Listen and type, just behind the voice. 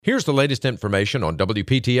Here's the latest information on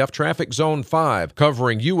WPTF Traffic Zone 5,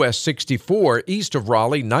 covering US 64 east of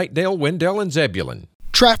Raleigh, Knightdale, Wendell, and Zebulon.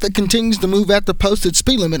 Traffic continues to move at the posted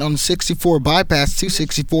speed limit on 64 bypass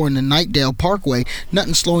 264 in the Knightdale Parkway.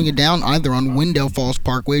 Nothing slowing you down either on Wendell Falls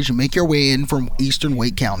Parkway as you make your way in from eastern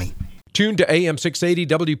Wake County. Tune to AM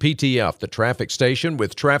 680 WPTF, the traffic station,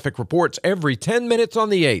 with traffic reports every 10 minutes on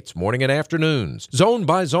the 8s, morning and afternoons.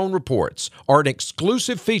 Zone-by-zone reports are an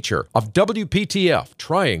exclusive feature of WPTF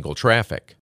Triangle Traffic.